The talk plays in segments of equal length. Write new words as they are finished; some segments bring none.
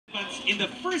performance in the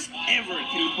first ever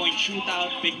 3-point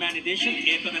shootout Big Man Edition.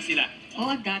 Ito na sila. Oh,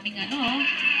 ang daming ano.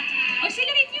 Oh,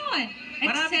 sila rin yun.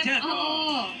 Marami dyan.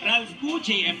 Oo. Ralph Gu,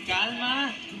 JM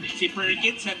Calma, si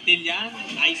Perkins Santillan,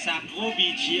 Isaac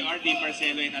Obi, GRD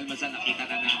Marcelo, and Almazan. Nakita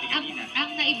na natin kanina. Ang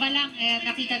naiba lang,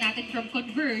 nakita natin from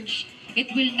Converge, it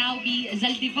will now be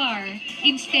Zaldivar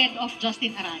instead of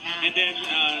Justin Arana. And then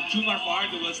Jumar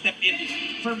Fajardo will step in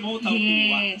for Mo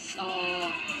Tautua. Yes, oo.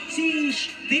 Si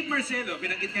Dave Marcelo,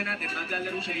 binanggit nga natin,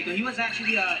 maglalaro siya dito. He was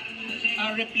actually a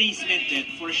replacement din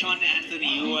for Sean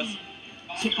Anthony, who was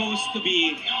supposed to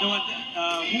be the one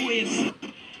who is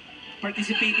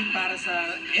participating para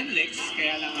sa NLEX,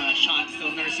 kaya lang Sean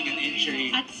still nursing an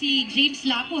injury. At si James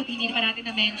Lapot, hindi pa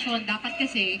natin na-mention. Dapat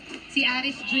kasi si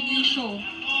Aris Junicio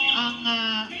ang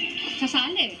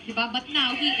sasali, di ba? But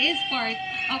now, he is part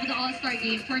of the All-Star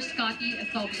game for Scotty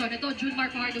Thompson. Ito,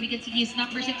 Junmar Fajardo, we can see his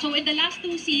numbers. And so in the last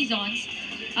 2 seasons,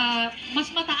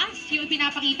 mas mataas yung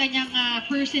pinapakita niyang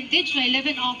percentage na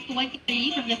 11 of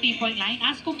 23 from the 3-point line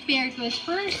as compared to his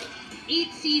first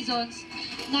 8 seasons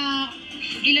na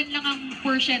ilan lang ang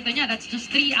porsyento niya. That's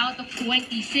just 3 out of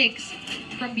 26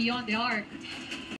 from beyond the arc.